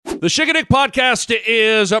The Schick and Nick podcast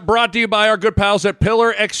is brought to you by our good pals at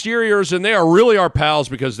Pillar Exteriors, and they are really our pals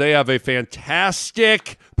because they have a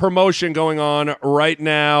fantastic promotion going on right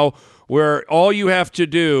now where all you have to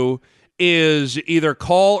do is either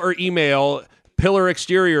call or email Pillar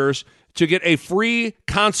Exteriors to get a free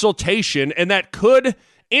consultation, and that could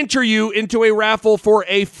enter you into a raffle for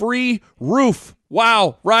a free roof.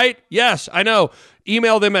 Wow, right? Yes, I know.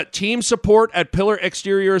 Email them at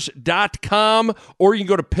teamsupport@pillarexteriors.com, or you can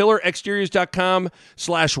go to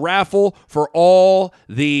pillarexteriors.com/raffle for all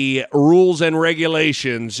the rules and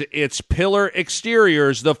regulations. It's Pillar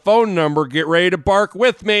Exteriors. The phone number, get ready to bark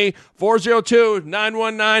with me,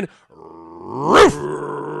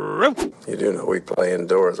 402-919-ROOF. You do know we play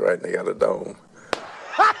indoors, right? And they got a dome.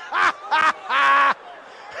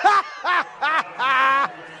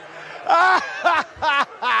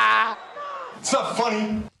 It's not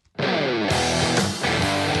funny.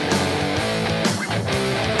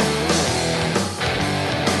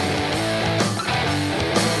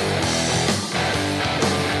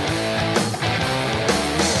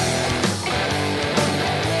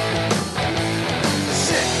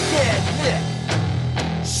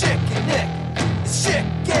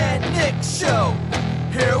 Show.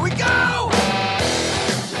 Here we go.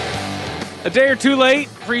 A day or two late.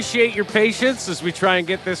 Appreciate your patience as we try and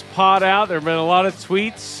get this pod out. There have been a lot of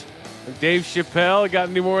tweets. Dave Chappelle got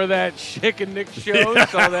any more of that Schick and Nick show?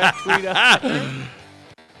 Saw that tweet out there.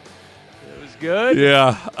 It was good.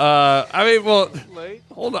 Yeah. Late.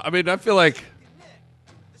 Hold on. I mean, I feel like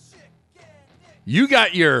you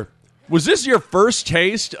got was this your first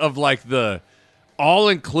taste of like the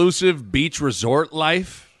all-inclusive beach resort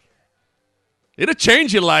life? It'll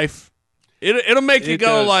change your life. It'll make you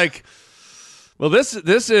go like, well, this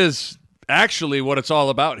is actually what it's all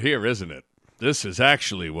about here, isn't it? This is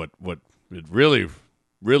actually what it really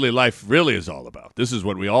life really is all about. This is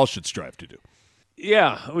what we all should strive to do.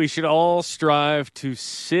 Yeah, we should all strive to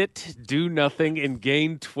sit, do nothing, and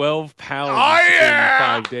gain 12 pounds in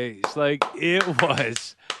 5 days. Like, it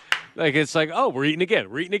was. Like, it's like, oh, we're eating again.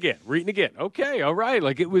 Okay, all right.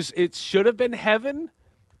 Like, it should have been heaven.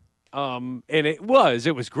 And it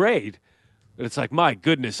was great. But it's like, my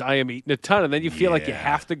goodness, I am eating a ton. And then you feel like you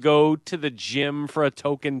have to go to the gym for a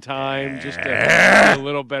token time just to feel a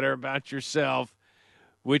little better about yourself,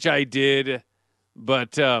 which I did.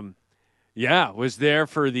 But, was there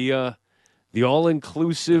for the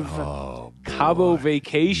all-inclusive Cabo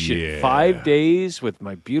vacation. Yeah. 5 days with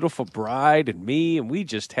my beautiful bride and me, and we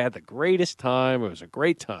just had the greatest time. It was a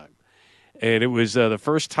great time. And it was the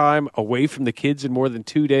first time away from the kids in more than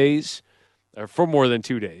 2 days, or for more than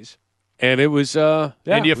 2 days. And it was, and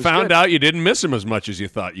you found out you didn't miss them as much as you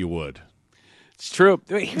thought you would. It's true.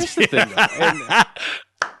 I mean, here's the thing, though. And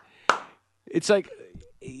it's like,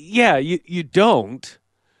 you don't,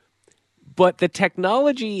 but the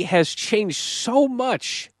technology has changed so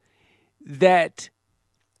much that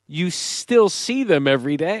you still see them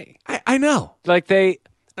every day. I know. Like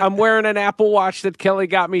I'm wearing an Apple Watch that Kelly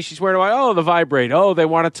got me. She's wearing the Vibrate. Oh, they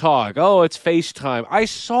want to talk. Oh, it's FaceTime. I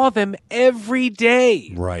saw them every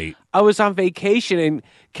day. Right. I was on vacation, and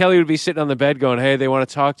Kelly would be sitting on the bed going, hey, they want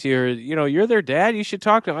to talk to you. You're their dad. You should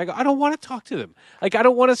talk to them. I go, I don't want to talk to them. Like, I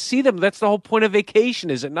don't want to see them. That's the whole point of vacation,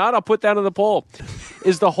 is it not? I'll put that on the poll.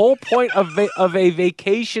 Is the whole point of a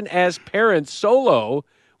vacation as parents solo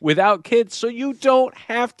without kids, so you don't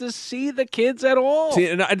have to see the kids at all.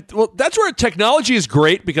 See, that's where technology is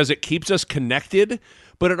great because it keeps us connected,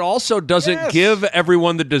 but it also doesn't give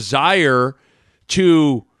everyone the desire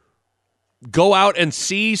to go out and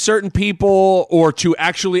see certain people or to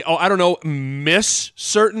actually, miss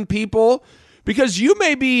certain people. Because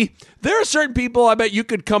there are certain people I bet you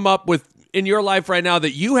could come up with in your life right now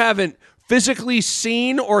that you haven't physically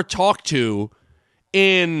seen or talked to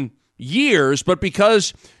in years, but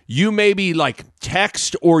because you maybe like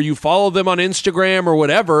text or you follow them on Instagram or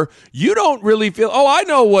whatever, you don't really feel, I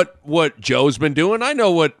know what Joe's been doing. I know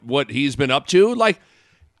what he's been up to. Like,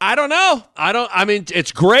 I don't know.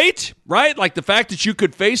 It's great, right? Like the fact that you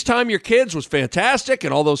could FaceTime your kids was fantastic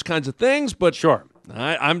and all those kinds of things, but sure.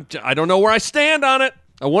 I don't know where I stand on it.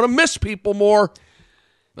 I want to miss people more.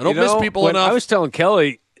 I don't miss people enough. I was telling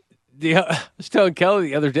Kelly the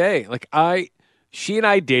other day, like she and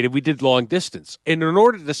I dated. We did long distance. And in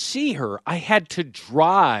order to see her, I had to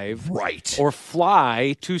drive or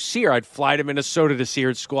fly to see her. I'd fly to Minnesota to see her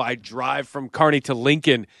at school. I'd drive from Kearney to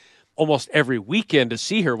Lincoln almost every weekend to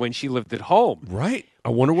see her when she lived at home. Right. I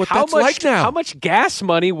wonder what that's like now. How much gas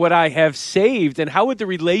money would I have saved, and how would the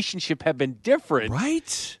relationship have been different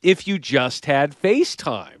if you just had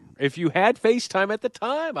FaceTime? If you had FaceTime at the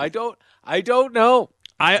time? I don't know.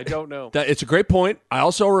 I don't know. It's a great point. I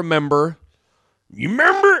also remember.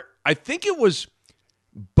 I think it was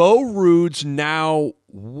Bo Rude's now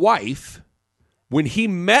wife. When he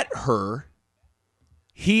met her,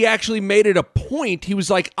 he actually made it a point. He was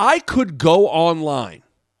like, I could go online,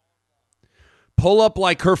 pull up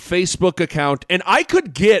like her Facebook account, and I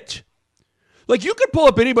could get, like, you could pull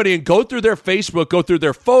up anybody and go through their Facebook, go through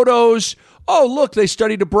their photos. Oh, look, they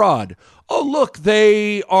studied abroad. Oh, look,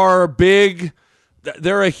 they are big.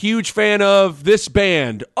 They're a huge fan of this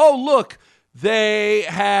band. Oh, look, they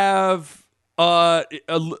have a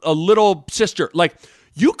little sister. Like,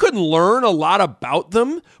 you can learn a lot about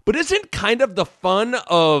them, but isn't kind of the fun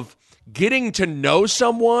of getting to know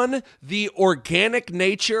someone the organic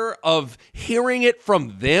nature of hearing it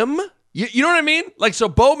from them? You know what I mean? Like, so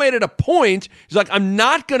Bo made it a point. He's like, I'm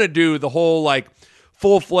not going to do the whole, like,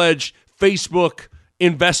 full-fledged Facebook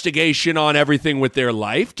investigation on everything with their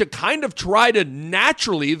life, to kind of try to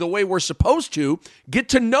naturally, the way we're supposed to, get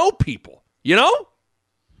to know people, you know?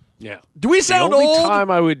 Yeah. Do we sound old? The only old?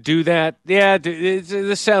 time I would do that,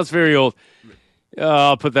 this sounds very old.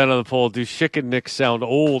 I'll put that on the poll. Do Schick and Nick sound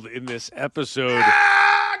old in this episode?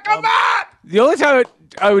 Come on! The only time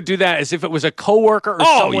I would do that is if it was a coworker or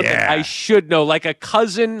someone that I should know, like a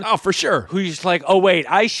cousin. Oh, for sure. Who's like, oh, wait,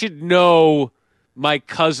 I should know my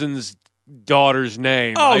cousin's daughter's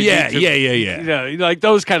name. Oh, yeah. You know, like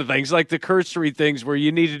those kind of things, like the cursory things where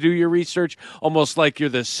you need to do your research, almost like you're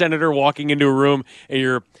the senator walking into a room and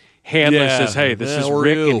your handler says, "Hey, this is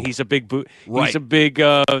Rick, and he's a big he's a big,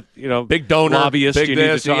 big donor, lobbyist. Big you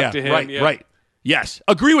need to talk to him." Right. Yes,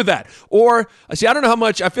 agree with that. Or see, I don't know how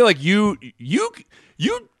much. I feel like you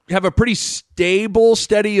have a pretty stable,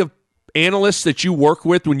 steady of analysts that you work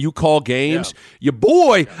with when you call games. Your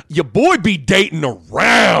boy be dating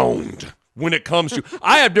around when it comes to.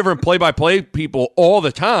 I have different play-by-play people all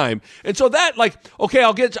the time, and so that, like, okay,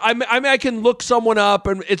 I can look someone up,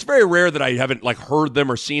 and it's very rare that I haven't, like, heard them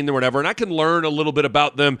or seen them or whatever, and I can learn a little bit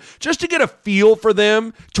about them just to get a feel for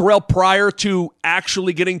them, Terrell, prior to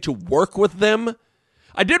actually getting to work with them.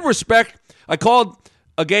 I did respect. I called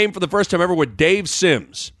a game for the first time ever with Dave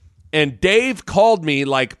Sims, and Dave called me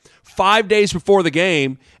like 5 days before the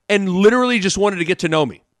game and literally just wanted to get to know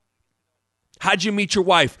me. How'd you meet your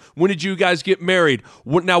wife? When did you guys get married?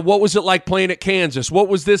 What was it like playing at Kansas? What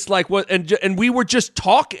was this like? And we were just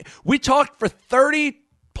talking. We talked for 30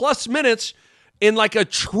 plus minutes in like a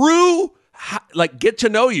true, like, get to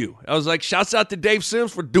know you. I was like, shouts out to Dave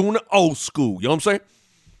Sims for doing it old school. You know what I'm saying?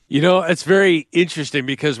 You know, it's very interesting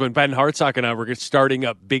because when Ben Hartsock and I were starting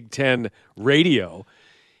up Big Ten Radio,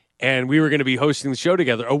 and we were going to be hosting the show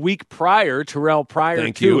together a week prior, Terrell,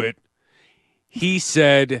 to it, he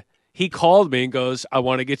said, he called me and goes, I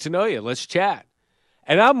want to get to know you. Let's chat.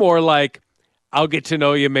 And I'm more like, I'll get to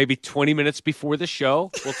know you maybe 20 minutes before the show.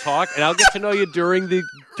 We'll talk, and I'll get to know you during the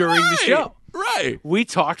show. Right. We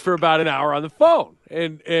talked for about an hour on the phone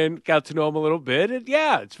and got to know him a little bit. And,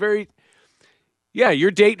 it's very –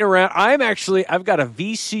 you're dating around. I've got a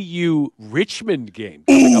VCU Richmond game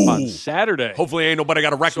coming up on Saturday. Hopefully ain't nobody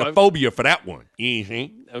got arachnophobia for that one.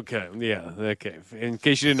 Mm-hmm. Okay, okay. In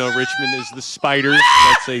case you didn't know, Richmond is the Spiders.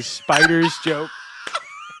 That's a Spiders joke.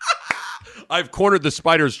 I've cornered the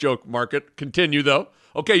Spiders joke market. Continue, though.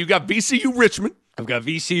 Okay, you got VCU Richmond. I've got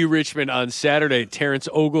VCU Richmond on Saturday. Terrence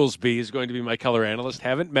Oglesby is going to be my color analyst.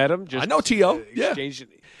 Haven't met him. Just I know T.O. Exchanged.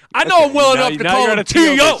 I know him well enough to call him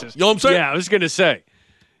T.O. You know what I'm saying? Yeah, I was going to say.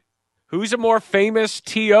 Who's a more famous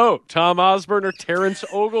T.O., Tom Osborne or Terrence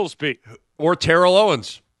Oglesby? Or Terrell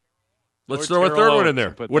Owens. Let's throw a third one in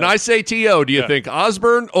there. When I say T.O., do you think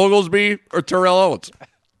Osborne, Oglesby, or Terrell Owens?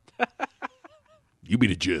 You be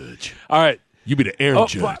the judge. All right. You be the Aaron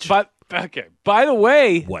judge. Okay. By the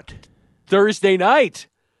way. What? Thursday night,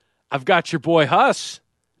 I've got your boy Huss.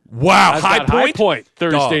 Wow. High Point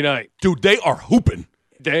Thursday night. Dude, they are hooping.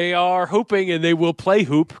 They are hooping, and they will play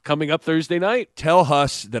hoop coming up Thursday night. Tell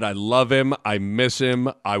Huss that I love him. I miss him.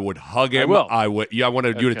 I would hug him. I will. I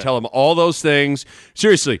wanted you to tell him all those things.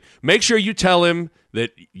 Seriously, make sure you tell him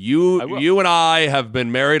that you and I have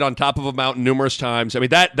been married on top of a mountain numerous times. I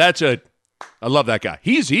mean, I love that guy.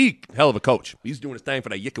 He's hell of a coach. He's doing his thing for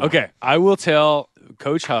that Yickaway. Okay, I will tell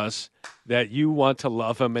Coach Huss that you want to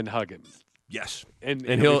love him and hug him. Yes, and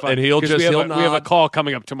he'll nod. We have a call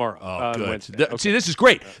coming up tomorrow. Oh, good. Wednesday. Okay. See, this is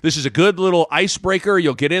great. This is a good little icebreaker.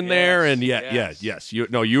 You'll get in there, and yes. You're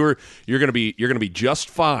gonna be just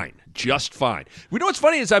fine. Just fine. You know what's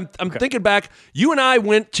funny is I'm thinking back. You and I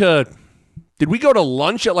went to. Did we go to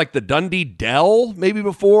lunch at like the Dundee Dell maybe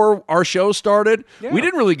before our show started? Yeah. We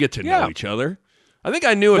didn't really get to know each other. I think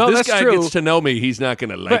I knew if this guy gets to know me, he's not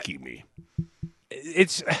going to like me.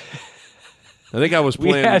 It's I think I was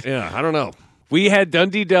playing. I don't know. We had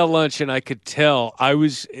Dundee Dell lunch, and I could tell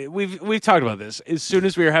we've talked about this. As soon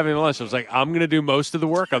as we were having lunch, I was like, I'm going to do most of the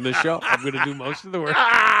work on this show. I'm going to do most of the work.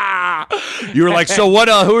 You were like, so what?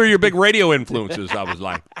 Who are your big radio influences? I was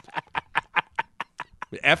like,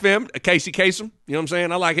 FM, Casey Kasem. You know what I'm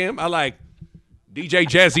saying? I like him. I like DJ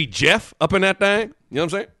Jazzy Jeff up in that thing. You know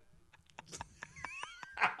what I'm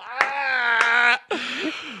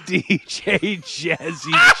saying? DJ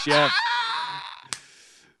Jazzy Jeff.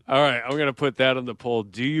 All right, I'm going to put that on the poll.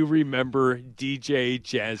 Do you remember DJ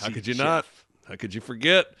Jazzy How could you Jeff? not? How could you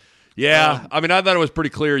forget? Yeah, I mean, I thought it was pretty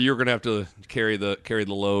clear you were going to have to carry the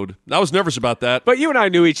load. I was nervous about that. But you and I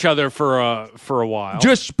knew each other for a while.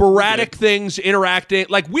 Just sporadic things, interacting.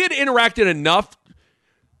 Like, we had interacted enough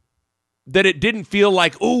that it didn't feel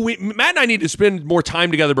like, Matt and I need to spend more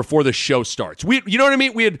time together before the show starts. You know what I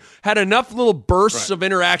mean? We had enough little bursts of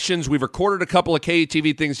interactions. We've recorded a couple of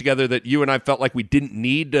KTV things together that you and I felt like we didn't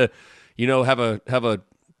need to, have a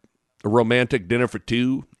romantic dinner for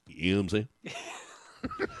two. You know what I'm saying?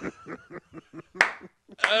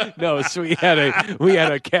 No, so we had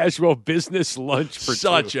a casual business lunch for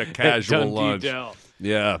such two a casual lunch. Dell.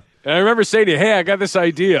 Yeah. And I remember saying to you, hey, I got this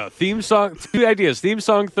idea. Theme song, 2 ideas. Theme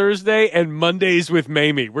song Thursday and Mondays with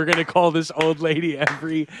Mamie. We're going to call this old lady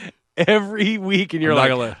every week. And you're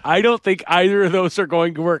like, I don't think either of those are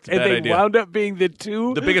going to work. And they wound up being the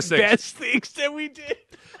biggest best things that we did.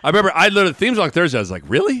 I remember I learned Theme Song Thursday. I was like,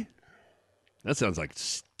 really? That sounds like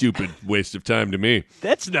stupid waste of time to me.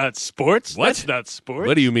 That's not sports. What? That's not sports.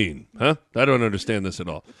 What do you mean? Huh? I don't understand this at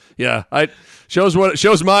all. Yeah,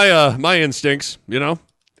 shows my instincts,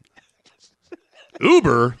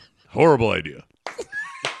 Uber, horrible idea.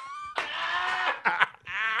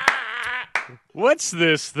 What's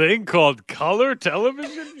this thing called color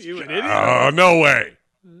television? You an idiot? Oh, no way.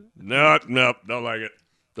 No, don't like it.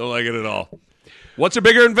 Don't like it at all. What's a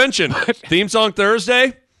bigger invention? Theme Song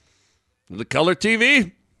Thursday? The color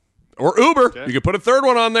TV? Or Uber? Okay. You could put a third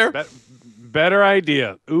one on there. Better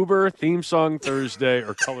idea. Uber, Theme Song Thursday,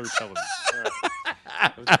 or color television.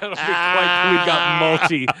 That'll be quite. We've got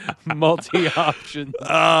multi option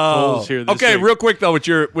goals here. Okay, week. Real quick though, with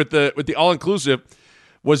the all inclusive,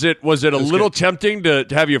 was it a little tempting to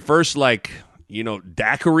have your first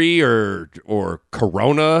daiquiri or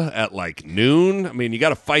Corona at like noon? I mean, you got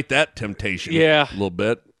to fight that temptation, a little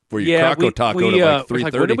bit. For your Croco Taco at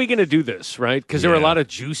 3:30. When are we going to do this, right? Because there were a lot of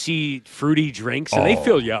juicy, fruity drinks, and they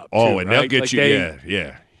fill you up. Oh, too, and right? they'll get you.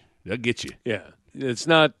 Yeah, they'll get you. Yeah, it's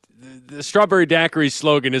not the strawberry daiquiri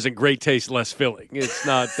slogan isn't great taste, less filling. It's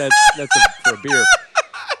not. That's for a beer.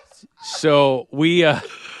 So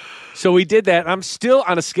we did that. I'm still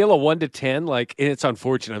on a scale of 1 to 10. Like, and it's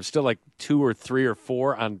unfortunate. I'm still like 2 or 3 or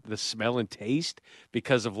 4 on the smell and taste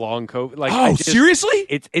because of long COVID. Like, seriously?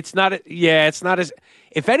 It's not. Yeah, it's not as.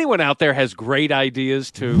 If anyone out there has great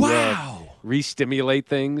ideas to re-stimulate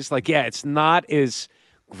things, it's not as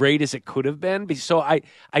great as it could have been. So I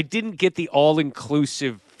didn't get the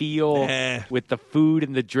all-inclusive feel with the food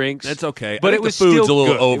and the drinks. That's okay. But it was the food's a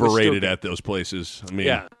little overrated at those places. I mean,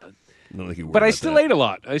 yeah. But I still ate a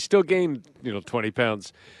lot. I still gained 20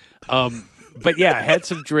 pounds. But yeah, had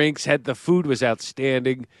some drinks. The food was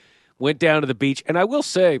outstanding. Went down to the beach, and I will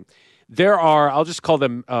say there are. I'll just call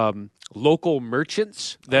them local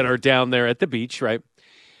merchants that are down there at the beach, right?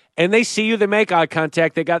 And they see you, they make eye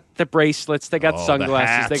contact, they got the bracelets, they got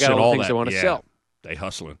sunglasses, they got all the things they want to sell. They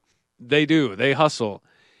hustling. They do. They hustle.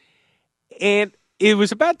 And it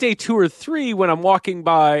was about day 2 or 3 when I'm walking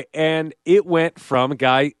by, and it went from a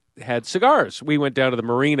guy had cigars. We went down to the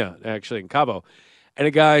marina, actually, in Cabo, and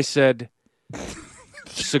a guy said,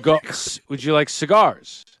 would you like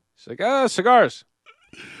cigars? He's like, cigars.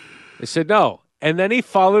 I said, no. And then he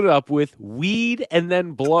followed it up with weed and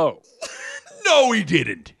then blow. No, he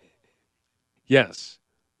didn't. Yes.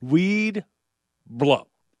 Weed, blow.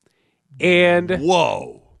 And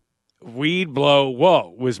whoa. Weed, blow,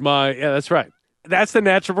 whoa was that's right. That's the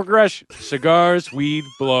natural progression. Cigars, weed,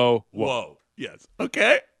 blow, whoa. Yes.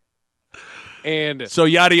 Okay. And so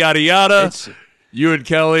yada, yada, yada. You and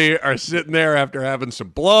Kelly are sitting there after having some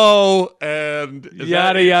blow and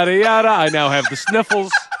yada, yada, yada. I now have the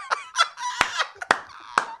sniffles.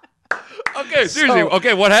 Okay, seriously.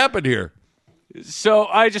 Okay, what happened here? So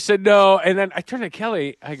I just said no, and then I turned to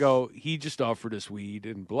Kelly. I go, he just offered us weed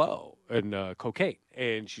and blow and cocaine,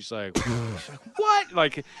 and she's like, what?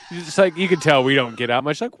 Like, it's like you can tell we don't get out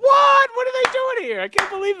much. Like, what? What are they doing here? I can't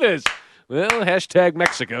believe this. Well, hashtag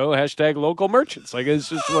Mexico, hashtag local merchants. Like, it's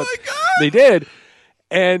just what they did,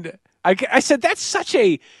 and I said that's such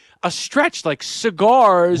a stretch. Like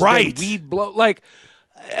cigars, right? Weed blow, like.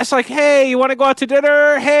 it's like, hey, you want to go out to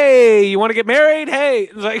dinner? Hey, you want to get married? Hey,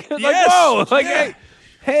 like whoa, like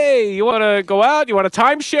hey, you want to go out? You want a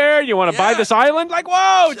timeshare? You want to buy this island? Like,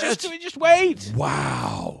 whoa, just wait.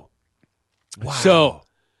 Wow. So,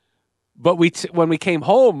 but when we came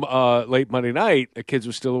home late Monday night, the kids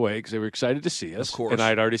were still awake because they were excited to see us. Of course. And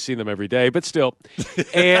I'd already seen them every day, but still.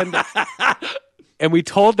 And we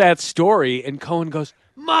told that story, and Cohen goes,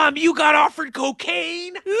 Mom, you got offered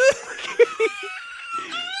cocaine?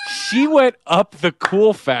 She went up the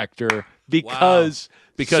cool factor because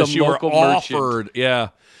you were offered. Merchant. Yeah.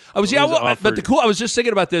 I was just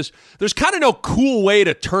thinking about this. There's kind of no cool way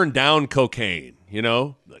to turn down cocaine, you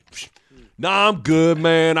know? Like, nah, I'm good,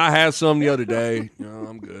 man. I had some the other day. No,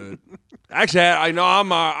 I'm good. Actually, I know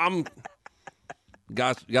I'm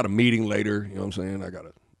got a meeting later, you know what I'm saying? I got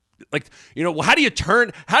to how do you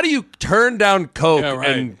turn down coke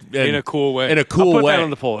and in a cool way? In a cool I'll put way. that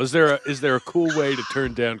on the poll. Is there a cool way to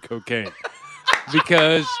turn down cocaine?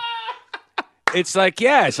 Because it's like,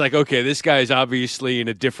 okay, this guy's obviously in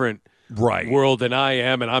a different world than I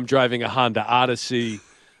am, and I'm driving a Honda Odyssey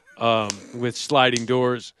with sliding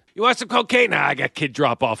doors. You want some cocaine? Nah, I got kid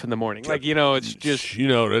drop off in the morning. Like, it's just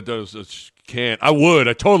that can't. I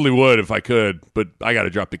totally would if I could, but I got to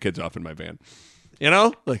drop the kids off in my van.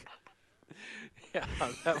 Like. Yeah,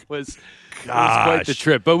 that was quite the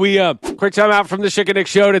trip. But we quick time out from the Schick and Nick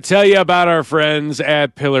Show to tell you about our friends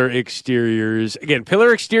at Pillar Exteriors. Again,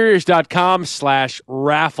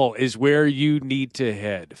 pillarexteriors.com/raffle is where you need to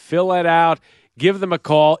head. Fill it out. Give them a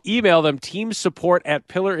call. Email them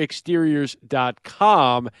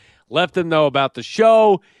teamsupport@pillarexteriors.com. Let them know about the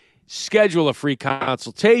show. Schedule a free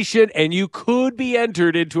consultation, and you could be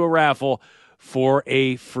entered into a raffle for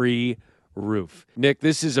a free roof. Nick,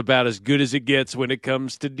 this is about as good as it gets when it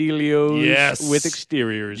comes to dealios with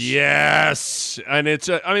exteriors. Yes. And it's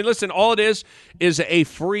listen, all it is a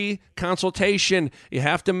free consultation. You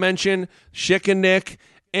have to mention Schick and Nick,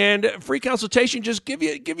 and free consultation just give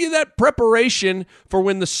you that preparation for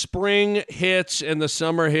when the spring hits and the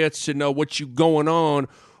summer hits to know what you going on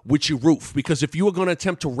with your roof. Because if you are going to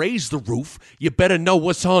attempt to raise the roof, you better know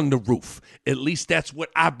what's on the roof. At least that's what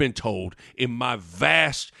I've been told in my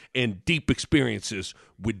vast and deep experiences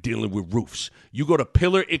with dealing with roofs. You go to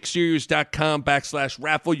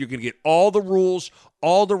pillarexteriors.com/raffle. You're going to get all the rules,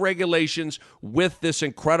 all the regulations with this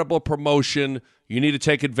incredible promotion. You need to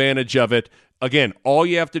take advantage of it. Again, all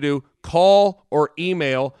you have to do, call or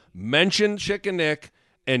email, mention Schick and Nick,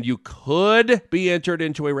 and you could be entered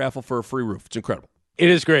into a raffle for a free roof. It's incredible. It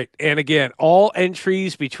is great. And again, all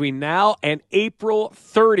entries between now and April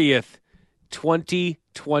 30th,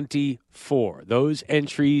 2024. Those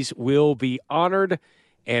entries will be honored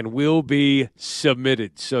and will be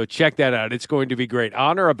submitted. So check that out. It's going to be great.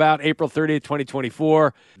 On or about April 30th,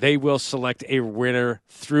 2024, they will select a winner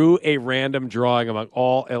through a random drawing among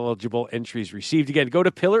all eligible entries received. Again, go to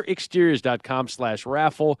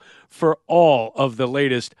pillarexteriors.com/raffle for all of the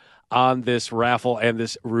latest on this raffle and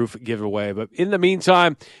this roof giveaway. But in the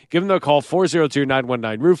meantime, give them a call,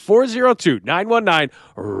 402-919-ROOF,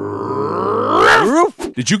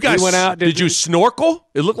 402-919-ROOF. Did you guys went out? Did you snorkel?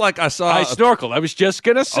 It looked like I snorkeled. I was just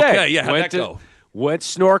going to say. Okay, yeah, how'd that go? Went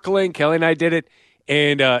snorkeling. Kelly and I did it,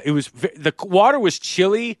 and the water was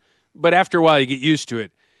chilly, but after a while you get used to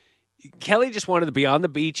it. Kelly just wanted to be on the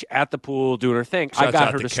beach at the pool doing her thing. I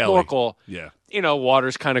got her to snorkel. Yeah.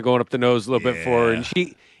 Water's kind of going up the nose a little bit for her, and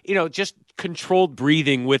she just controlled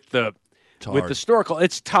breathing with the snorkel.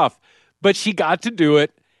 It's tough, but she got to do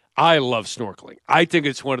it. I love snorkeling. I think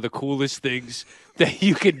it's one of the coolest things that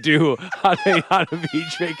you can do on a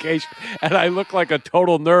beach vacation. And I look like a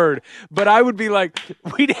total nerd, but I would be like,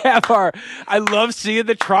 I love seeing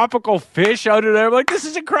the tropical fish under there. I'm like, this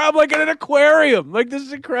is incredible. Like in an aquarium. Like, this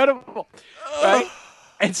is incredible. Right?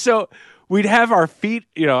 And so we'd have our feet,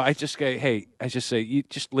 I just say, you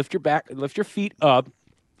just lift your feet up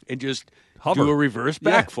and just hover. Do a reverse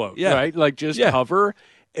back float, right? Like just hover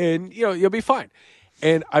and, you'll be fine.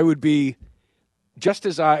 And I would be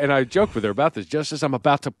I joked with her about this, just as I'm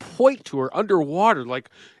about to point to her underwater, like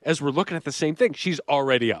as we're looking at the same thing, she's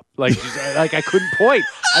already up. Like, like I couldn't point.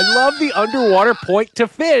 I love the underwater point to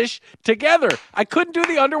fish together. I couldn't do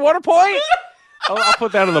the underwater point. I'll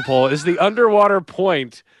put that on the poll. Is the underwater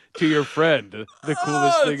point to your friend the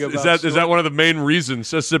coolest thing about is that one of the main reasons?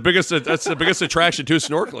 That's the biggest attraction to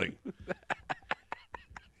snorkeling.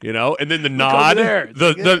 And then the nod,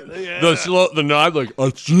 the nod, like, I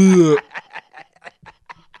see it.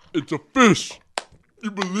 It's a fish. You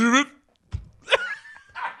believe it?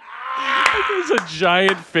 There's a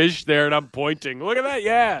giant fish there, and I'm pointing. Look at that.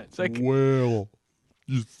 Yeah. It's like whale.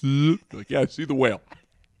 You see it? Like, yeah, I see the whale.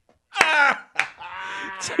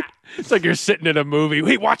 It's like you're sitting in a movie.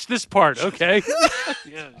 Wait, watch this part, okay?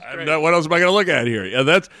 What else am I going to look at here?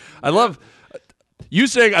 Yeah, I love you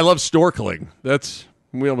saying I love snorkeling.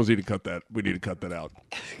 We almost need to cut that. We need to cut that out.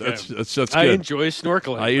 That's good. I enjoy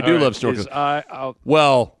snorkeling. You do love snorkeling.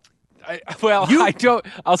 Well, I don't.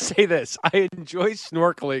 I'll say this: I enjoy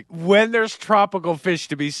snorkeling when there's tropical fish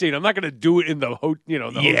to be seen. I'm not going to do it in the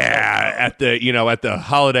hotel. At the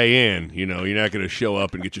Holiday Inn. You're not going to show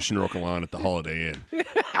up and get your snorkel on at the Holiday Inn.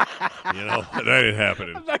 That ain't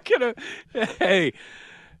happening. I'm not going to.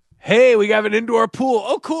 Hey, we have an indoor pool.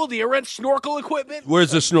 Oh, cool. Do you rent snorkel equipment?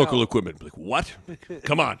 Where's the snorkel equipment? Like, what?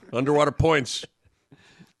 Come on, underwater points.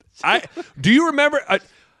 Do you remember?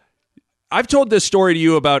 I've told this story to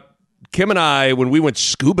you about Kim and I when we went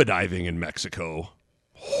scuba diving in Mexico.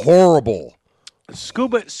 Horrible.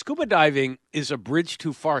 Scuba diving is a bridge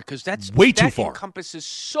too far because that's way too far. Encompasses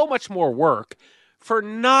so much more work for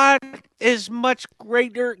not as much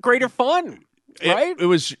greater fun. Right? It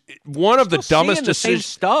was one of the dumbest decisions.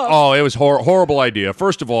 Stuff. Oh, it was horrible idea.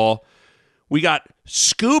 First of all, we got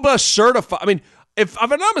scuba certified. I mean, if I'm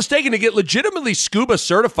not mistaken, to get legitimately scuba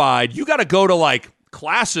certified, you got to go to like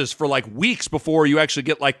classes for like weeks before you actually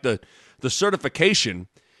get like the certification.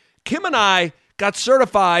 Kim and I got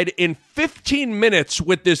certified in 15 minutes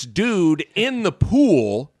with this dude in the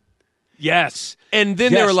pool. Yes. And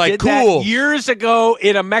then they were like, did cool. That years ago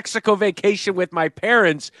in a Mexico vacation with my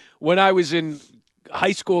parents when I was in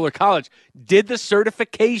high school or college, did the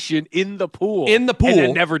certification in the pool. And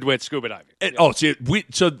then never went scuba diving.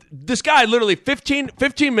 So this guy literally 15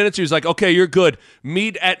 minutes, he was like, okay, you're good.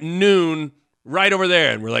 Meet at noon right over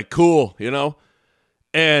there. And we're like, cool,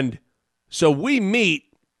 And so we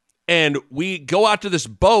meet and we go out to this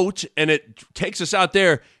boat and it takes us out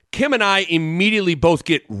there. Kim and I immediately both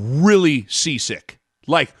get really seasick.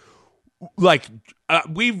 We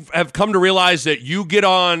have come to realize that you get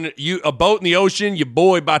on a boat in the ocean, your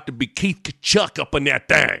boy about to be Keith Kachuk up in that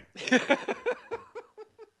thing.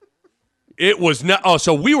 It was not. Oh,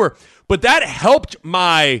 so we were, but that helped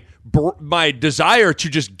my desire to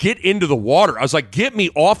just get into the water. I was like, get me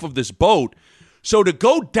off of this boat. So to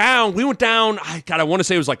go down, we went down. I want to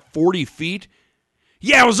say it was like 40 feet.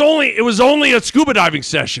 Yeah, it was only a scuba diving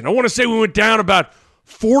session. I want to say we went down about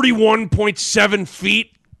 41.7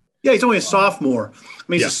 feet. Yeah, he's only a sophomore.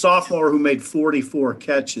 He's a sophomore who made 44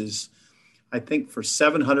 catches, I think, for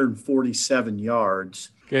 747 yards.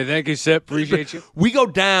 Okay, thank you, Sip. Appreciate you. We go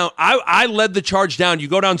down. I led the charge down. You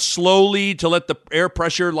go down slowly to let the air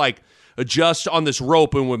pressure adjust on this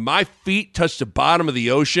rope. And when my feet touched the bottom of the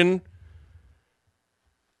ocean,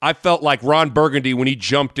 I felt like Ron Burgundy when he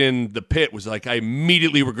jumped in the pit was like, I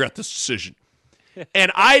immediately regret this decision.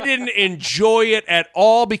 And I didn't enjoy it at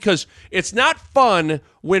all because it's not fun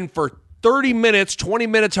when for 30 minutes, 20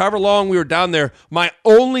 minutes, however long we were down there, my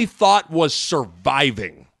only thought was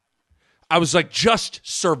surviving. I was like, just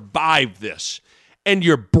survive this. And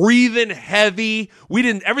you're breathing heavy.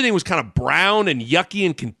 Everything was kind of brown and yucky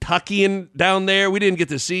and Kentuckian down there. I didn't get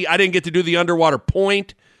to do the underwater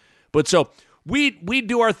point. But so we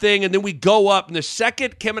do our thing and then we go up. And the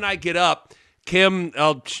second Kim and I get up, Kim,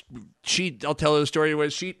 I'll tell her the story anyway.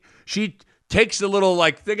 She takes the little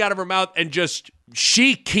thing out of her mouth and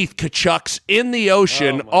she Keith Kachucks in the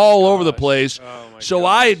ocean all over the place. So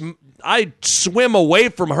I swim away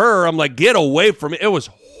from her. I'm like, get away from me. It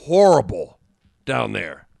was horrible down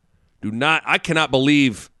there. I cannot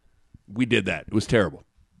believe we did that. It was terrible.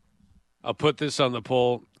 I'll put this on the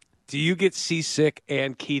poll. Do you get seasick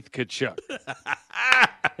and Keith Kachuk?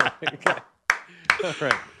 Okay. All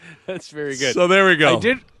right. That's very good. So there we go. I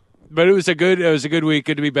did, but it was a good week.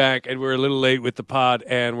 Good to be back, and we're a little late with the pod,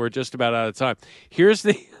 and we're just about out of time. Here's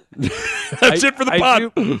the. That's it for the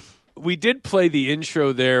pod. We did play the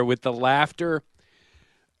intro there with the laughter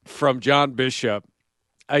from John Bishop.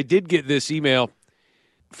 I did get this email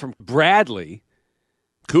from Bradley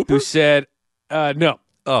Cooper, who said, "No,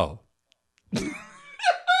 oh, not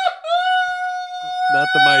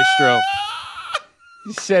the maestro."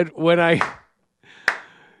 He said, "When I."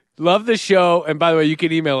 Love the show. And by the way, you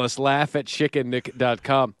can email us,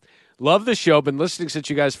 laugh@chickennick.com. Love the show. Been listening since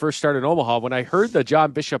you guys first started in Omaha. When I heard the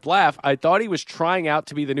John Bishop laugh, I thought he was trying out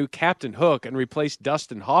to be the new Captain Hook and replace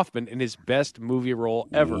Dustin Hoffman in his best movie role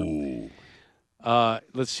ever.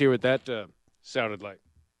 Let's hear what that sounded like.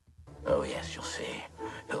 Oh, yes, you'll see.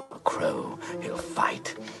 He'll crow, he'll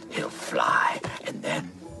fight, he'll fly, and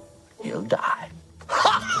then he'll die.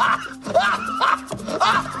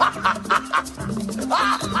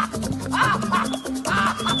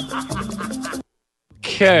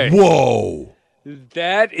 Okay. Whoa.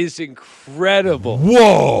 That is incredible.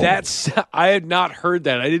 Whoa. I had not heard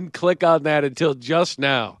that. I didn't click on that until just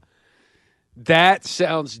now. That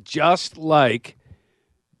sounds just like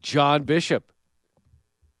John Bishop.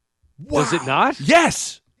 Wow. Does it not?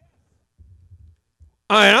 Yes.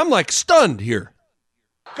 I'm like stunned here.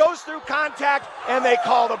 Goes through contact, and they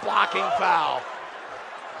call the blocking foul.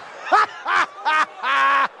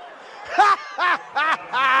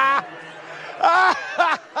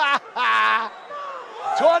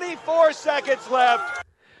 24 seconds left.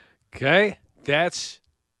 Okay, that's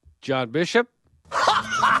John Bishop.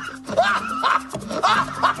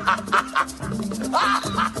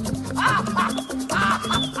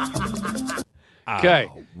 Okay.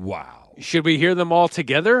 Oh, wow. Should we hear them all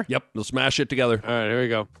together? Yep, we'll smash it together. All right, here we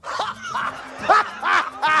go.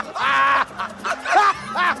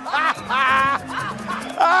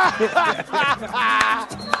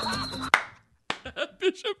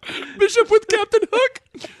 Bishop with Captain Hook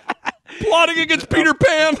plotting against Peter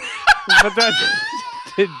Pan. But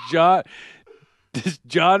does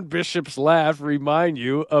John Bishop's laugh remind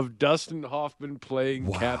you of Dustin Hoffman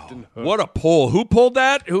playing Captain Hook? What a pull! Who pulled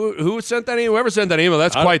that? Who sent that email? Whoever sent that email?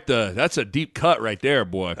 That's that's a deep cut right there,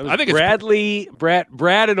 boy. I think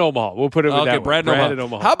Brad in Omaha. We'll put it with that. Brad in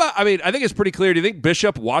Omaha. How about? I mean, I think it's pretty clear. Do you think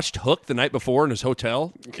Bishop watched Hook the night before in his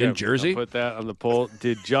hotel in Jersey? I'll put that on the poll.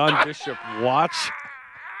 Did John Bishop watch?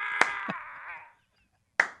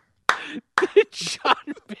 Did John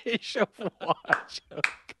Bishop watch Hook?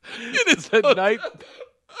 It is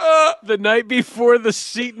the night before the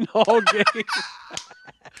Seton Hall game.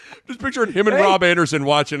 Just picturing him and Rob Anderson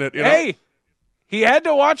watching it. You know? Hey, he had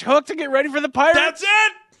to watch Hook to get ready for the Pirates. That's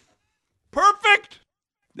it. Perfect.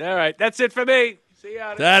 All right, that's it for me. See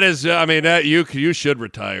ya. That is, you should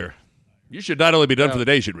retire. You should not only be done for the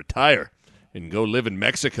day, you should retire and go live in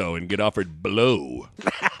Mexico and get offered blow.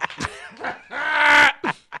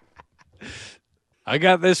 I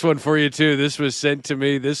got this one for you, too. This was sent to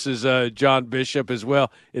me. This is John Bishop as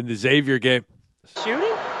well in the Xavier game.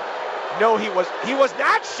 Shooting? No, he was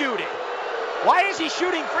not shooting. Why is he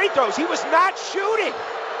shooting free throws? He was not shooting.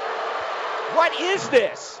 What is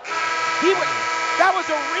this? That was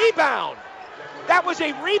a rebound. That was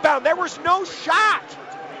a rebound. There was no shot.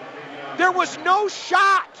 There was no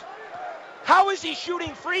shot. How is he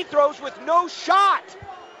shooting free throws with no shot?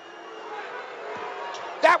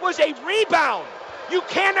 That was a rebound. You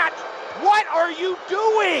cannot. What are you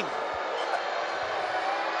doing?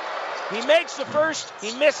 He makes the first.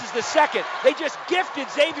 He misses the second. They just gifted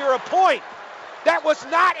Xavier a point. That was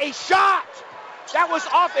not a shot. That was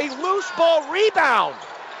off a loose ball rebound.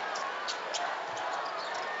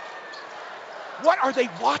 What are they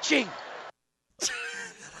watching?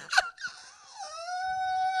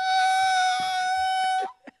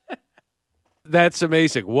 That's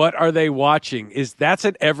amazing. What are they watching? That's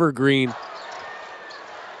an evergreen.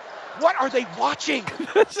 What are they watching?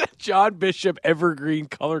 That's a John Bishop evergreen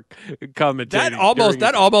color commentating.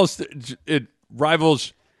 That almost it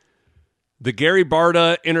rivals the Gary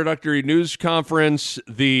Barta introductory news conference,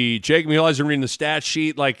 the Jake Muehlhausen reading the stat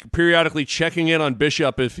sheet, like periodically checking in on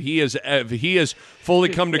Bishop if he has fully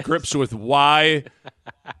come to grips with why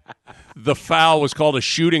the foul was called a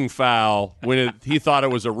shooting foul when he thought it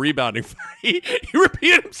was a rebounding foul. He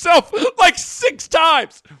repeated himself like 6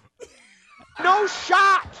 times. No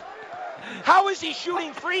shot. How is he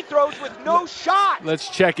shooting free throws with no shot? Let's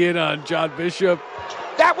check in on John Bishop.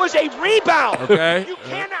 That was a rebound. Okay. You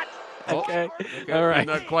cannot. Okay. All right. I've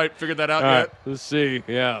not quite figured that out All yet. right. Let's see.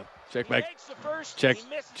 Yeah. Check back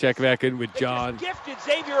back in with John. Gifted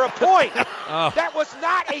Xavier a point. That was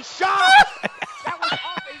not a shot. That was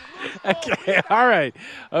off a loose ball. Okay, all right.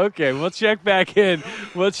 Okay, we'll check back in.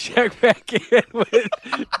 We'll check back in with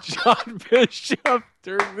John Bishop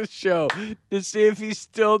during the show to see if he's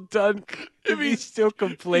still done, if he's still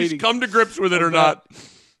complaining. He's come to grips with it or not.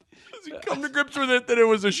 Has he come to grips with it that it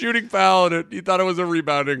was a shooting foul and he thought it was a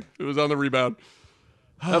rebounding? It was on the rebound.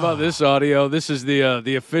 How about this audio? This is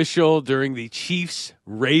the official during the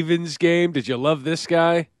Chiefs-Ravens game. Did you love this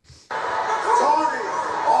guy? Tony,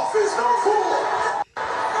 office number 4.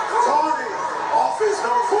 Tony, office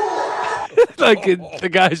number 4. Like the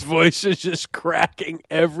guy's voice is just cracking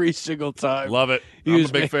every single time. Love it. I'm a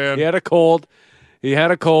big fan. He had a cold. It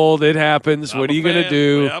happens. What are you going to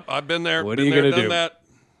do? Yep, I've been there. What are you going to do?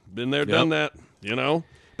 Been there, done that. You know?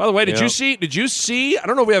 By the way, did you see? I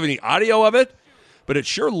don't know if we have any audio of it, but it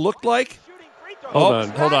sure looked like. Hold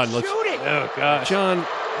on. Let's. Shooting. Oh, gosh. John.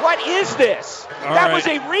 What is this? That was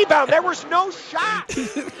a rebound. There was no shot.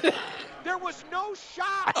 There was no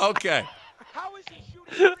shot. Okay. How is he shooting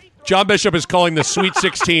free throws? John Bishop is calling the Sweet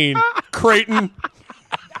 16. Creighton.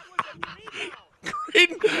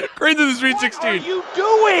 Creighton's in the Sweet 16. What are you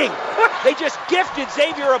doing? They just gifted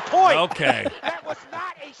Xavier a point. Okay. That was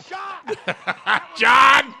not a shot.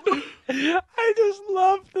 John! I just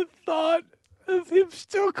love the thought of him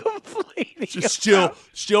still complaining. Just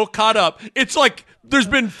still caught up. It's like there's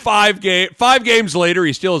been 5 games later.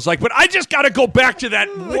 He still is like, but I just got to go back to that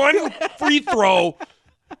one free throw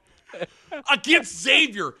against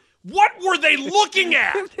Xavier. What were they looking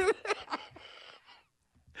at?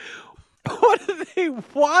 What are they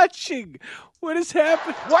watching? What has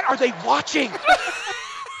happened? What are they watching?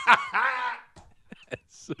 That's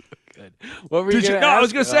so good. What were you going to ask? I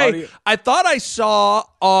was going to say, I thought I saw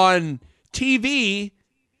on TV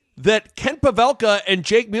that Kent Pavelka and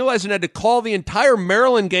Jake Muehlhausen had to call the entire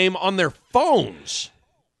Maryland game on their phones.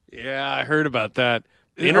 Yeah, I heard about that.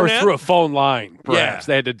 Internet? Or through a phone line, perhaps. Yeah.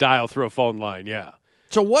 They had to dial through a phone line, yeah.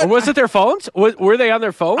 So what? Or was it their phones? Were they on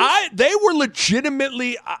their phones? They were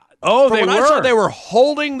legitimately. They I were. saw, they were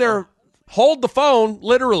hold the phone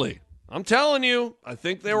literally. I'm telling you. I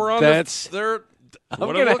think they were on their. I'm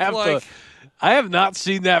what gonna it looked have like. to. I have not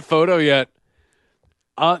seen that photo yet.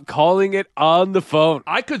 Calling it on the phone.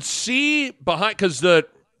 I could see behind because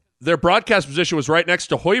their broadcast position was right next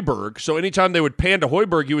to Hoiberg. So anytime they would pan to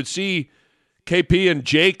Hoiberg, you would see KP and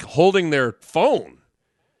Jake holding their phone.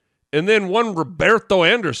 And then one Roberto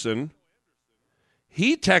Anderson,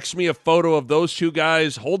 he texts me a photo of those two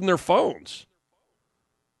guys holding their phones.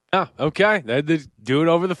 Oh, okay. They do it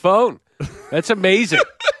over the phone. That's amazing.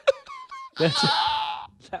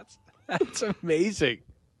 That's amazing.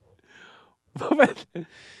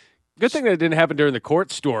 Good thing that didn't happen during the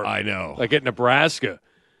court storm. I know. Like at Nebraska.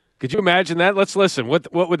 Could you imagine that? Let's listen.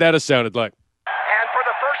 What would that have sounded like? And for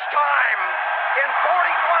the first time in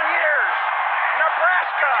 41 years,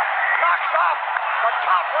 Nebraska knocks off the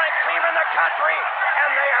top-ranked team in the country, and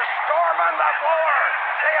they are storming the floor.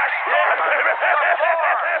 They are storming the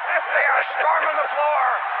floor. They are storming the floor.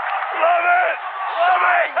 Love it.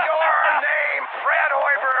 Sign your name, Fred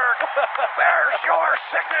Hoiberg. There's your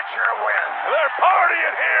signature win. They're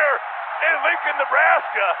partying here in Lincoln,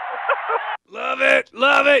 Nebraska.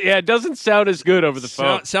 Love it. Yeah, it doesn't sound as good over the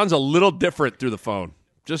phone. Sounds a little different through the phone.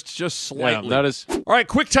 Just slightly. Yeah, not as. All right,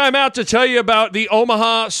 quick timeout to tell you about the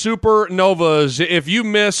Omaha Supernovas. If you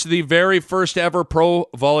missed the very first ever Pro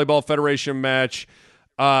Volleyball Federation match,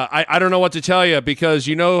 I don't know what to tell you because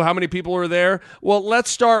you know how many people were there? Well,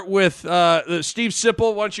 let's start with Steve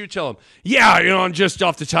Sipple. Why don't you tell him? Yeah, I'm just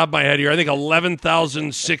off the top of my head here. I think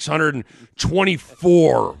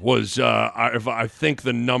 11,624 was, I think,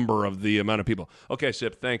 the number of the amount of people. Okay,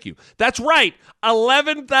 Sip, thank you. That's right.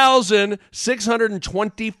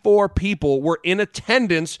 11,624 people were in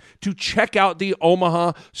attendance to check out the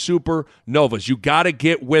Omaha Supernovas. You got to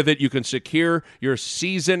get with it. You can secure your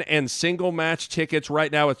season and single match tickets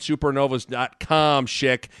right now at supernovas.com.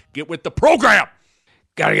 Schick, get with the program.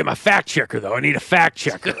 Got to get my fact checker, though. I need a fact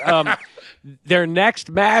checker. Their next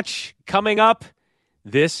match coming up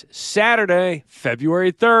this Saturday,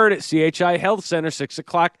 February 3rd at CHI Health Center, 6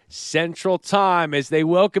 o'clock Central Time, as they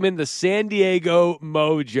welcome in the San Diego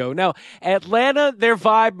Mojo. Now, Atlanta, their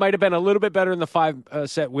vibe might have been a little bit better in the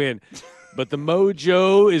 5-set win, but the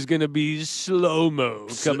Mojo is going to be slow-mo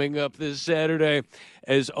coming up this Saturday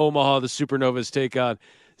as Omaha, the Supernovas, take on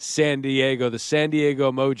San Diego, the San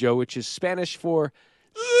Diego Mojo, which is Spanish for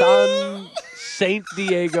Saint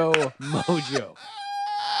Diego Mojo.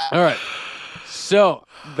 All right. So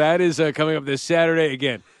that is coming up this Saturday.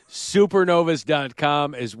 Again,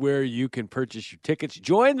 supernovas.com is where you can purchase your tickets.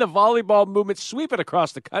 Join the volleyball movement, sweep it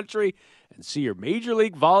across the country, and see your Major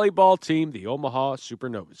League Volleyball team, the Omaha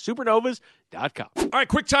Supernovas. Supernovas.com. All right,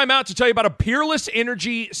 quick timeout to tell you about a Peerless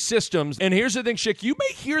Energy Systems. And here's the thing, Schick. You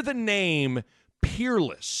may hear the name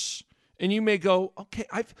Peerless, and you may go, okay,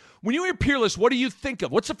 when you hear Peerless, what do you think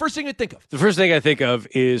of? What's the first thing you think of? The first thing I think of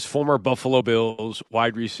is former Buffalo Bills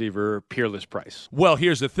wide receiver Peerless Price. Well,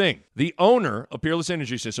 here's the thing. The owner of Peerless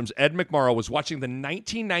Energy Systems, Ed McMorrow, was watching the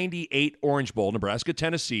 1998 Orange Bowl, Nebraska,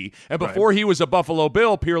 Tennessee, and before he was a Buffalo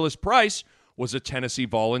Bill, Peerless Price was a Tennessee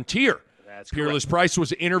Volunteer. That's Peerless Price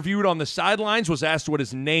was interviewed on the sidelines, was asked what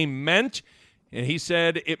his name meant, and he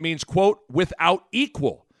said it means, quote, without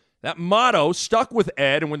equal. That motto stuck with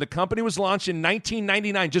Ed, and when the company was launched in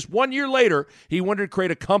 1999, just 1 year later, he wanted to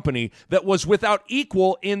create a company that was without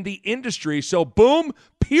equal in the industry. So, boom,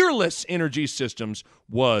 Peerless Energy Systems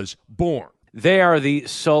was born. They are the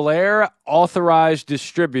Solaire authorized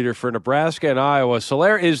distributor for Nebraska and Iowa.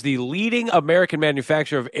 Solaire is the leading American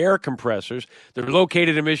manufacturer of air compressors. They're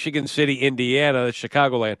located in Michigan City, Indiana, that's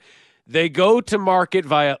Chicagoland. They go to market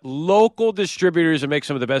via local distributors and make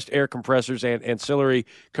some of the best air compressors and ancillary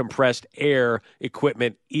compressed air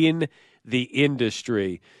equipment in the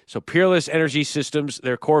industry. So Peerless Energy Systems,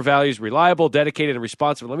 their core values, reliable, dedicated, and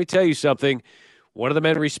responsive. Let me tell you something. One of the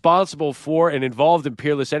men responsible for and involved in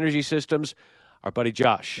Peerless Energy Systems, our buddy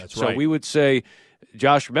Josh. That's right. So we would say,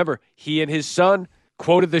 Josh, remember, he and his son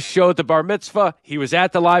quoted the show at the bar mitzvah. He was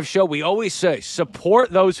at the live show. We always say, support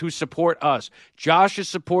those who support us. Josh is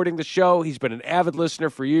supporting the show. He's been an avid listener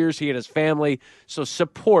for years, he and his family. So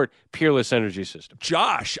support Peerless Energy System.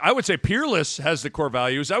 Josh, I would say Peerless has the core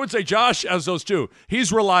values. I would say Josh has those too.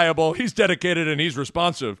 He's reliable, he's dedicated, and he's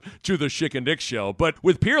responsive to the Schick and Dick show. But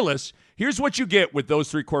with Peerless, here's what you get with those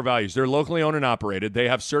 3 core values. They're locally owned and operated. They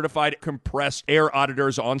have certified compressed air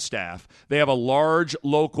auditors on staff. They have a large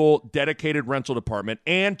local dedicated rental department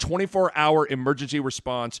and 24-hour emergency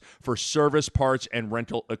response for service parts and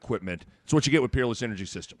rental equipment. It's what you get with Peerless Energy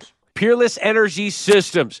Systems. Peerless Energy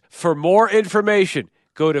Systems. For more information,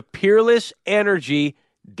 go to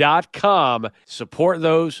peerlessenergy.com. Support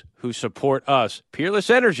those who support us. Peerless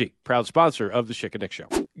Energy, proud sponsor of the Schick and Nick Show.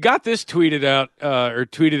 Got this tweeted out or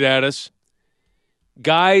tweeted at us.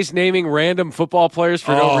 Guys naming random football players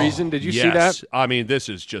for no reason. Did you see that? I mean, this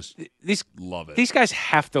is just love it. These guys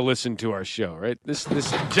have to listen to our show, right? This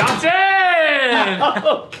Johnson!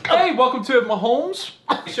 Hey, welcome to Mahomes.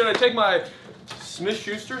 Should I take my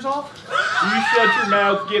Smith-Schusters off? You shut your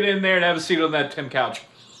mouth, get in there, and have a seat on that Tim couch.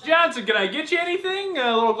 Johnson, can I get you anything?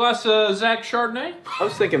 A little glass of Zach Chardonnay? I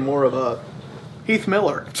was thinking more of a Heath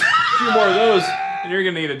Miller. A few more of those, and you're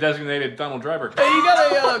going to need a designated Donald Driver. Hey, you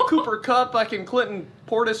got a Cooper Cup I can Clinton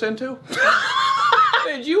pour this into?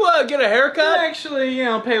 Hey, did you get a haircut? Actually,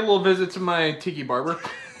 pay a little visit to my tiki barber.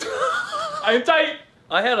 I am tight.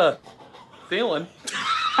 I had a feeling.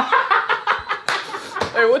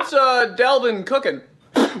 Hey, what's Dalvin cooking?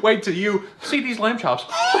 Wait till you see these lamb chops.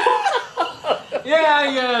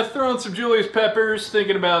 Yeah, I throw in some Julius Peppers,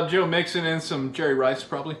 thinking about Joe Mixon and some Jerry Rice,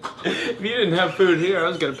 probably. If you didn't have food here, I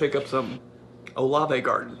was going to pick up some Olave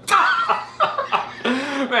Garden.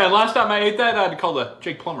 Man, last time I ate that, I had to call the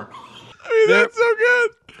Jake Plummer. I mean, that's so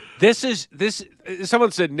good. This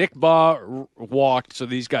someone said Nick Baugh walked so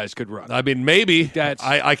these guys could run. I mean, maybe.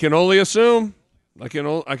 I can only assume. I can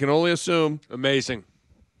only assume. Amazing.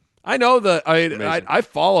 I know that I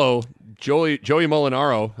follow Joey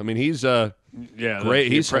Molinaro. I mean, he's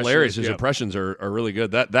great. He's hilarious. His impressions are really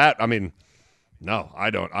good. I mean, no,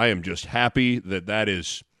 I don't. I am just happy that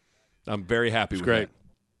is. I'm very happy with great.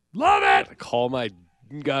 That. Love it.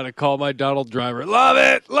 Gotta call my Donald Driver. Love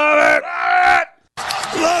it. Love it.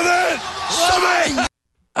 Love it. Love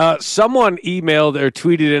it. Someone emailed or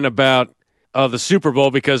tweeted in about the Super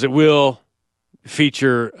Bowl because it will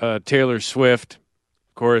feature Taylor Swift.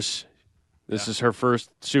 Of course, this is her first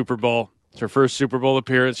Super Bowl. It's her first Super Bowl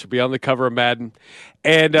appearance. She'll be on the cover of Madden.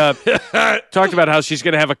 And talked about how she's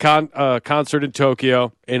going to have a concert in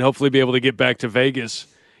Tokyo and hopefully be able to get back to Vegas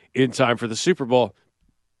in time for the Super Bowl.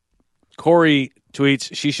 Corey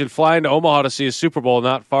tweets, she should fly into Omaha to see a Super Bowl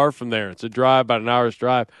not far from there. It's a drive, about an hour's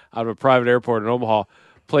drive out of a private airport in Omaha. A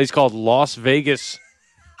place called Las Vegas.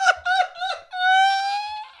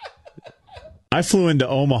 I flew into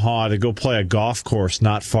Omaha to go play a golf course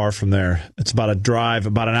not far from there. It's about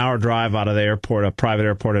an hour drive out of the airport, a private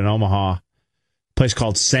airport in Omaha, a place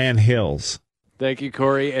called Sand Hills. Thank you,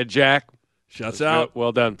 Corey. And Jack. Shouts out.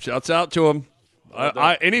 Well done. Shouts out to him.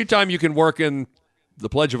 Anytime you can work in the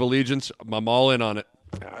Pledge of Allegiance, I'm all in on it.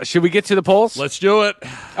 Should we get to the polls? Let's do it.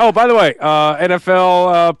 Oh, by the way,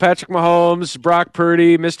 NFL, Patrick Mahomes, Brock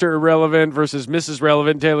Purdy, Mr. Irrelevant versus Mrs.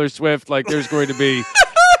 Relevant, Taylor Swift. Like, there's going to be,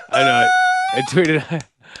 I know, I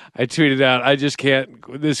tweeted out, I just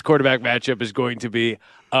can't, this quarterback matchup is going to be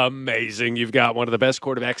amazing. You've got one of the best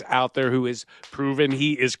quarterbacks out there who is proven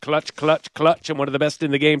he is clutch, and one of the best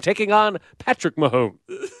in the game, taking on Patrick Mahomes.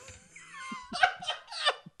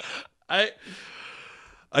 I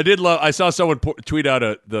did love. I saw someone tweet out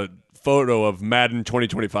the photo of Madden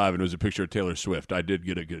 2025, and it was a picture of Taylor Swift. I got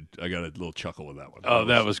a little chuckle with that one.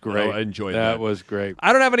 That was great. I enjoyed that. That was great.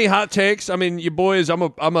 I don't have any hot takes. I mean, you boys, I'm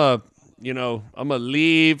a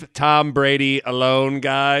leave Tom Brady alone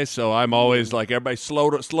guy. So I'm always like, everybody slow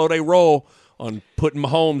they roll on putting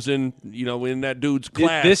Mahomes in that dude's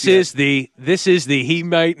class. This is the he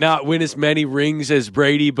might not win as many rings as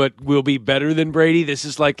Brady, but will be better than Brady. This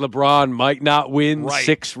is like LeBron might not win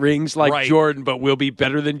 6 rings like Jordan, but will be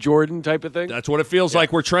better than Jordan type of thing. That's what it feels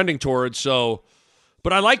like we're trending towards. So,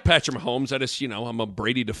 but I like Patrick Mahomes. I just, I'm a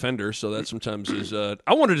Brady defender, so that sometimes is.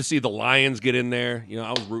 I wanted to see the Lions get in there.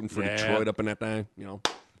 I was rooting for Detroit up in that thing.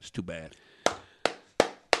 It's too bad.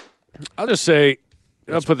 I'll just say.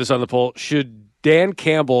 I'll put this on the poll. Should Dan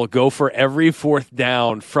Campbell go for every 4th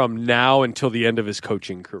down from now until the end of his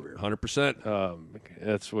coaching career? 100%.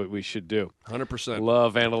 That's what we should do. 100%.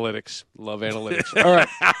 Love analytics. All right.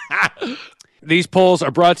 These polls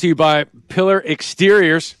are brought to you by Pillar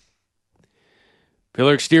Exteriors.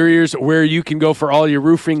 Pillar Exteriors, where you can go for all your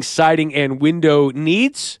roofing, siding, and window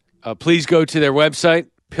needs. Please go to their website,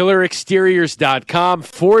 pillarexteriors.com,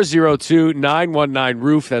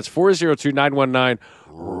 402-919-ROOF. That's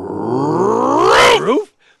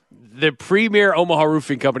 402-919-ROOF. The premier Omaha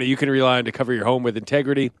roofing company you can rely on to cover your home with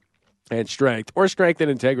integrity and strength, or strength and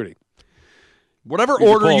integrity. Whatever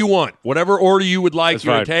order you want, whatever order you would like, That's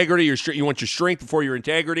your right. integrity, you want your strength before your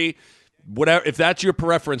integrity. Whatever, if that's your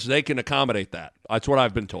preference, they can accommodate that. That's what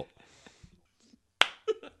I've been told.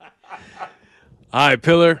 Hi,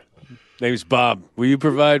 Pillar. Name's Bob. Will you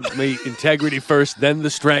provide me integrity first, then the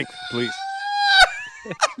strength, please?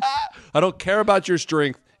 I don't care about your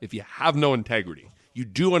strength if you have no integrity. You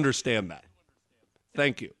do understand that.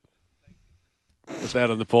 Thank you. Put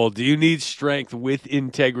that on the poll. Do you need strength with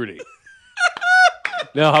integrity?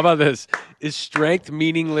 No, how about this? Is strength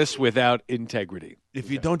meaningless without integrity?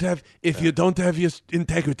 If you don't have your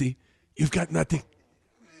integrity, you've got nothing.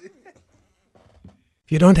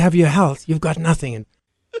 If you don't have your health, you've got nothing.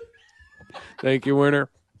 Thank you, Werner.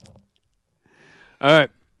 All right.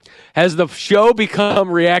 Has the show become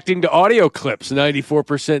reacting to audio clips?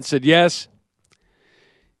 94% said yes.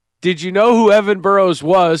 Did you know who Evan Burrows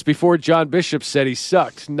was before John Bishop said he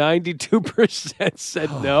sucked? 92%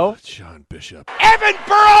 said no. John Bishop. Evan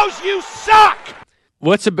Burrows, you suck!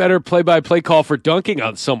 What's a better play-by-play call for dunking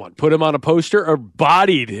on someone? Put him on a poster or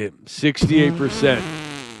bodied him? 68%.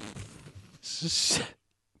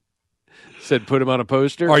 Said put him on a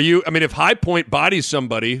poster. If High Point bodies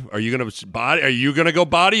somebody, are you going to body? Are you going to go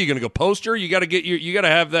body? Are you going to go poster? You got to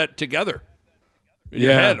have that together in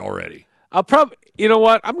your head already. I'll probably. You know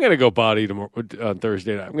what? I'm going to go body tomorrow on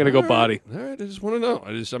Thursday night. I'm going to go body. All right. I just want to know.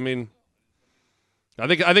 I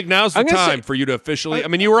think now's the time for you to officially.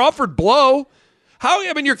 You were offered blow.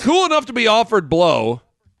 You're cool enough to be offered blow.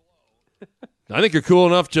 I think you're cool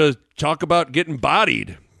enough to talk about getting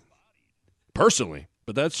bodied. Personally,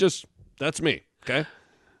 but that's me. Okay.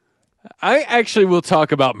 I actually will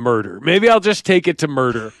talk about murder. Maybe I'll just take it to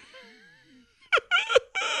murder.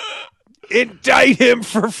 Indict him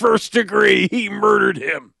for first degree. He murdered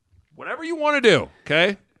him. Whatever you want to do,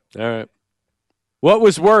 okay? All right. What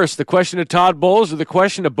was worse, the question to Todd Bowles or the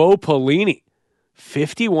question to Bo Pelini?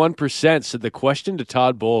 51% said the question to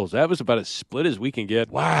Todd Bowles. That was about as split as we can get.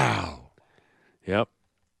 Wow. Yep.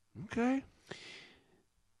 Okay.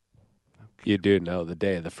 You do know the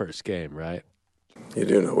day of the first game, right? You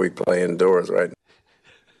do know we play indoors, right?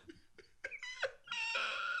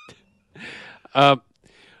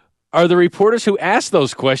 Are the reporters who asked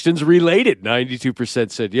those questions related? 92%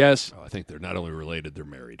 said yes. I think they're not only related, they're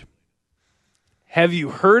married. Have you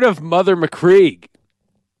heard of Mother McCreag?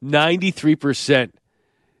 93%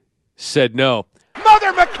 said no.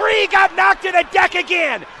 Mother McCree got knocked to the deck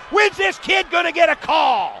again. When's this kid going to get a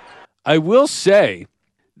call? I will say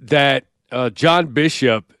that John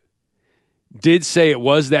Bishop did say it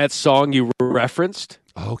was that song you referenced.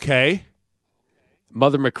 Okay.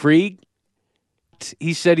 Mother McCreag.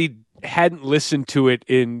 He said he hadn't listened to it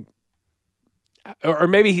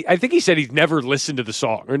I think he said he's never listened to the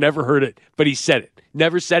song or never heard it, but he said it.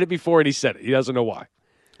 Never said it before, and he said it. He doesn't know why,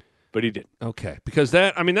 but he did. Okay, because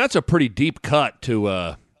that's a pretty deep cut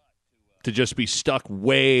to just be stuck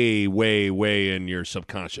way, way, way in your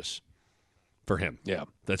subconscious for him. Yeah,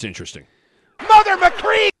 that's interesting. Mother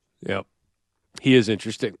McCree. Yep, he is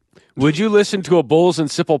interesting. Would you listen to a Bulls and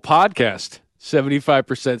Sipple podcast?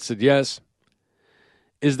 75% said yes.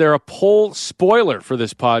 Is there a poll spoiler for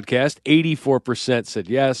this podcast? 84% said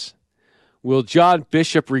yes. Will John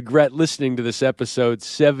Bishop regret listening to this episode?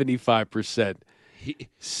 75%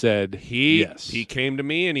 said yes. He came to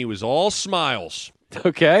me and he was all smiles.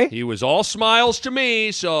 Okay. He was all smiles to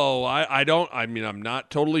me, so I'm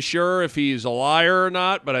not totally sure if he's a liar or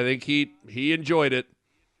not, but I think he enjoyed it.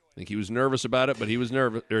 I think he was nervous about it, but he was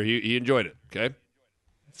nervous, or he enjoyed it, okay?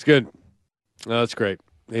 It's good. No, that's great.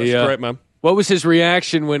 That's great, man. What was his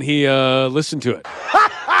reaction when he listened to it?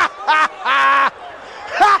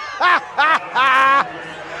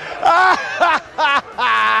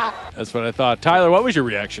 That's what I thought. Tyler, what was your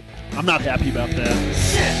reaction? I'm not happy about that.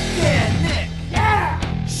 Schick and Nick, yeah!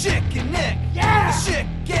 Schick and Nick, yeah! The Schick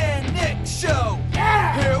and Nick Show,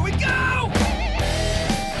 yeah! Here we go!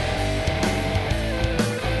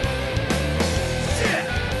 Schick,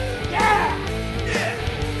 yeah! Nick!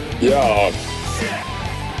 Yeah. Schick,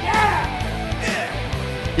 yeah!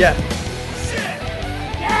 Yeah. Schick,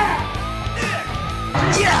 yeah! Nick!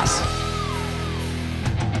 Yes!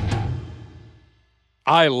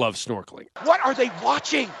 I love snorkeling. What are they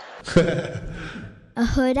watching? A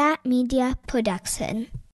Huda Media Production.